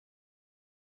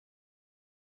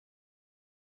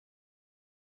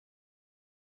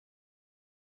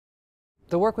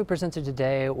The work we presented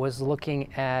today was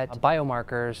looking at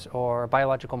biomarkers or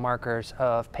biological markers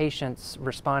of patients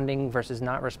responding versus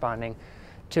not responding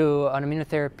to an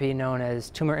immunotherapy known as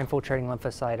tumor-infiltrating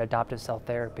lymphocyte adoptive cell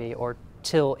therapy, or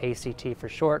TIL-ACT for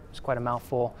short. It's quite a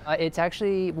mouthful. It's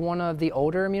actually one of the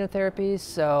older immunotherapies,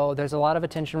 so there's a lot of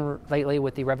attention lately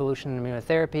with the revolution in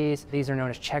immunotherapies. These are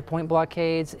known as checkpoint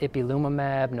blockades: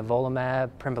 ipilimumab, nivolumab,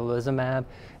 pembrolizumab.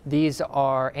 These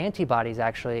are antibodies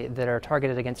actually that are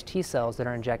targeted against T cells that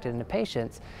are injected into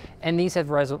patients, and these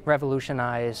have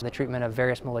revolutionized the treatment of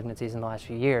various malignancies in the last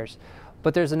few years.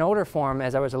 But there's an older form,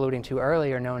 as I was alluding to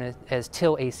earlier, known as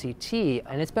TIL-ACT,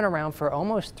 and it's been around for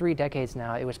almost 3 decades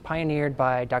now. It was pioneered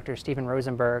by Dr. Steven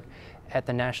Rosenberg at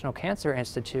the National Cancer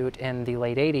Institute in the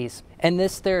late 80s. And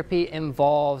this therapy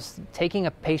involves taking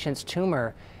a patient's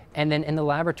tumor and then in the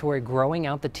laboratory growing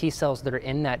out the T cells that are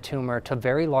in that tumor to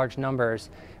very large numbers,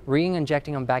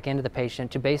 re-injecting them back into the patient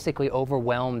to basically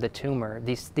overwhelm the tumor.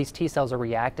 These T cells are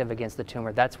reactive against the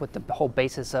tumor. That's what the whole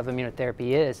basis of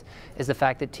immunotherapy is the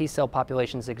fact that T cell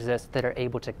populations exist that are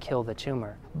able to kill the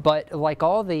tumor. But like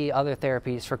all the other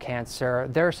therapies for cancer,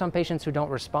 there are some patients who don't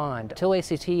respond.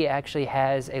 TIL-ACT actually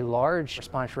has a large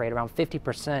response rate, around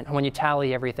 50%. When you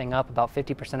tally everything up, about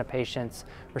 50% of patients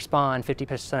respond,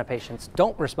 50% of patients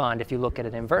don't respond if you look at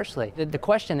it inversely. The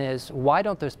question is, why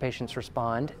don't those patients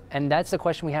respond? And that's the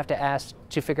question we have to ask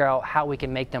to figure out how we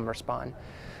can make them respond.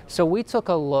 So we took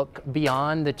a look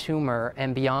beyond the tumor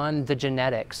and beyond the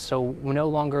genetics. So we're no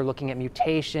longer looking at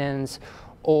mutations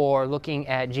or looking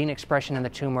at gene expression in the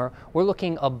tumor. We're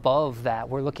looking above that.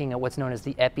 We're looking at what's known as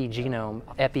the epigenome,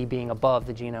 epi being above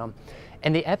the genome.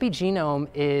 And the epigenome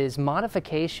is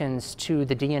modifications to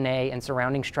the DNA and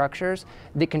surrounding structures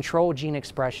that control gene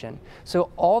expression.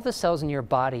 So all the cells in your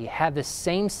body have the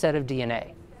same set of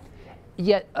DNA,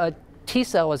 yet a T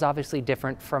cell is obviously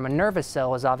different from a nervous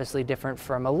cell, is obviously different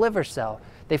from a liver cell.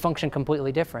 They function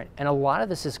completely different. And a lot of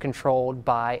this is controlled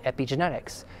by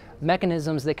epigenetics,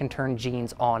 mechanisms that can turn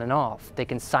genes on and off. They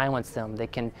can silence them, they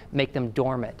can make them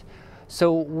dormant.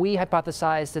 So we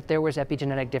hypothesized that there was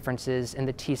epigenetic differences in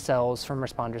the T cells from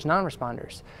responders,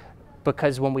 non-responders.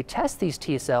 Because when we test these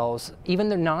T cells, even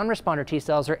the non-responder T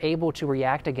cells are able to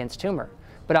react against tumor.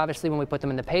 But obviously when we put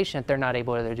them in the patient, they're not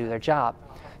able to do their job.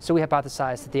 So we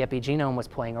hypothesized that the epigenome was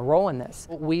playing a role in this.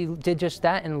 We did just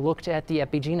that and looked at the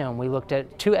epigenome. We looked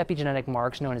at 2 epigenetic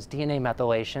marks known as DNA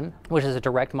methylation, which is a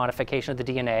direct modification of the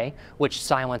DNA, which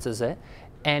silences it,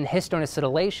 and histone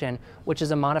acetylation, which is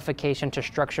a modification to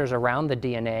structures around the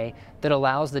DNA that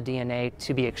allows the DNA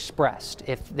to be expressed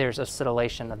if there's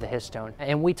acetylation of the histone.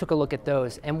 And we took a look at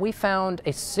those, and we found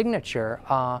a signature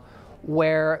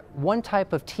where one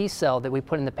type of T cell that we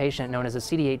put in the patient, known as a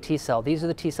CD8 T cell, these are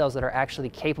the T cells that are actually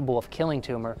capable of killing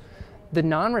tumor. The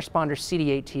non-responder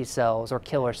CD8 T cells, or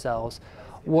killer cells,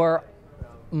 were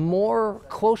more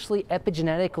closely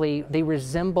epigenetically, they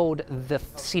resembled the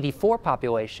CD4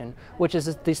 population, which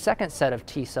is the second set of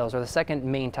T cells, or the second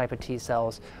main type of T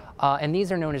cells. And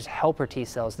these are known as helper T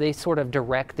cells. They sort of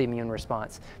direct the immune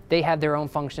response. They have their own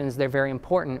functions, they're very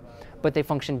important, but they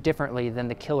function differently than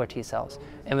the killer T cells.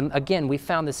 And again, we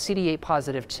found the CD8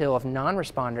 positive TIL of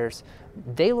non-responders,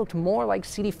 they looked more like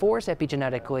CD4s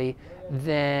epigenetically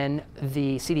than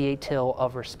the CD8 TIL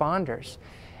of responders.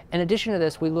 In addition to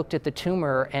this, we looked at the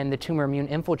tumor and the tumor immune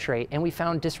infiltrate, and we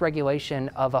found dysregulation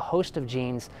of a host of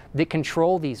genes that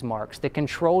control these marks, that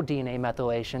control DNA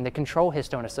methylation, that control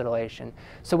histone acetylation.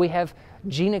 So we have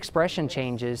gene expression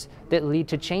changes that lead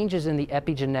to changes in the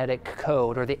epigenetic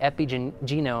code, or the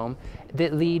epigenome,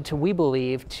 that lead to, we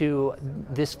believe, to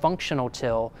this functional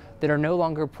TIL that are no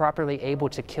longer properly able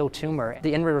to kill tumor.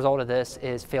 The end result of this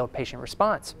is failed patient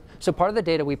response. So part of the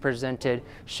data we presented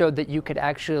showed that you could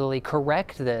actually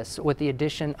correct this with the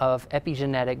addition of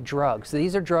epigenetic drugs. So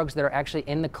these are drugs that are actually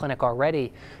in the clinic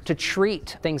already to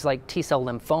treat things like T cell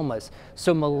lymphomas,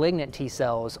 so malignant T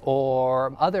cells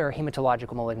or other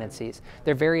hematological malignancies.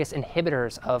 There are various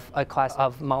inhibitors of a class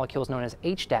of molecules known as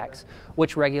HDACs,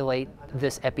 which regulate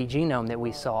this epigenome that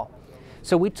we saw.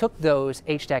 So we took those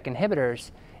HDAC inhibitors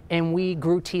and we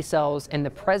grew T cells in the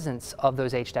presence of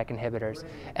those HDAC inhibitors.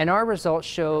 And our results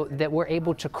show that we're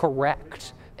able to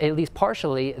correct, at least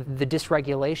partially, the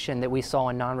dysregulation that we saw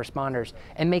in non-responders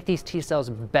and make these T cells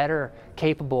better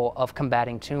capable of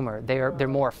combating tumor. They're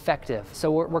more effective.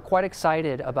 So we're quite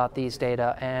excited about these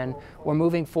data, and we're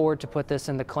moving forward to put this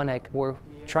in the clinic. We're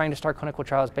trying to start clinical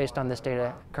trials based on this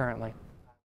data currently.